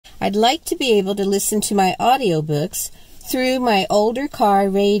I'd like to be able to listen to my audiobooks through my older car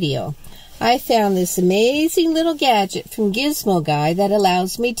radio. I found this amazing little gadget from Gizmo Guy that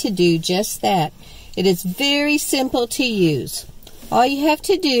allows me to do just that. It is very simple to use. All you have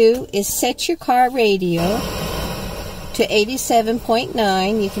to do is set your car radio to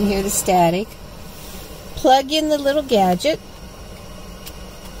 87.9. You can hear the static. Plug in the little gadget.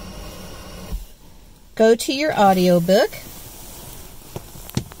 Go to your audiobook.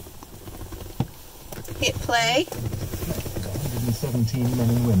 Hit play. 117 men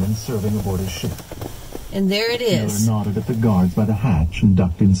and women serving aboard his ship. And there it is. Miller nodded at the guards by the hatch and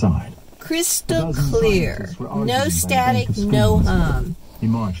ducked inside. Crystal clear. No static, no hum.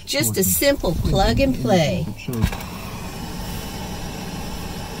 Just a simple plug and play.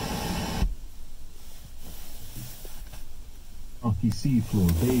 Rocky seafloor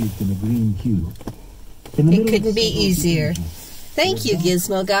bathed in a green hue. It couldn't be easier. Thank you,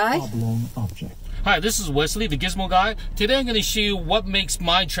 Gizmo Guy. Hi, this is Wesley, the Gizmo Guy. Today I'm going to show you what makes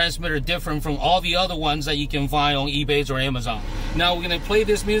my transmitter different from all the other ones that you can find on eBay or Amazon. Now we're going to play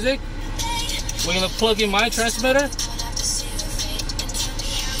this music. We're going to plug in my transmitter.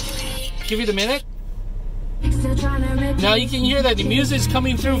 Give it a minute. Now you can hear that the music is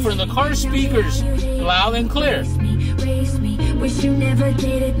coming through from the car speakers loud and clear.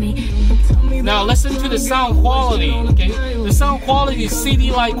 Now listen to the sound quality, okay? The sound quality is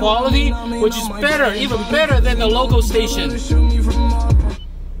CD-like quality, which is better, even better than the local station.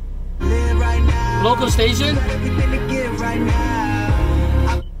 Local station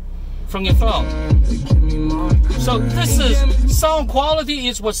from your phone. So this is sound quality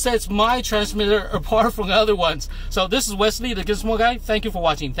is what sets my transmitter apart from the other ones. So this is Wesley, the Gizmo Guy. Thank you for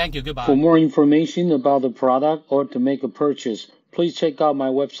watching. Thank you. Goodbye. For more information about the product or to make a purchase, please check out my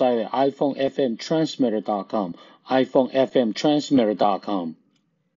website at iPhone-FM-transmitter.com. iPhone-FM-transmitter.com.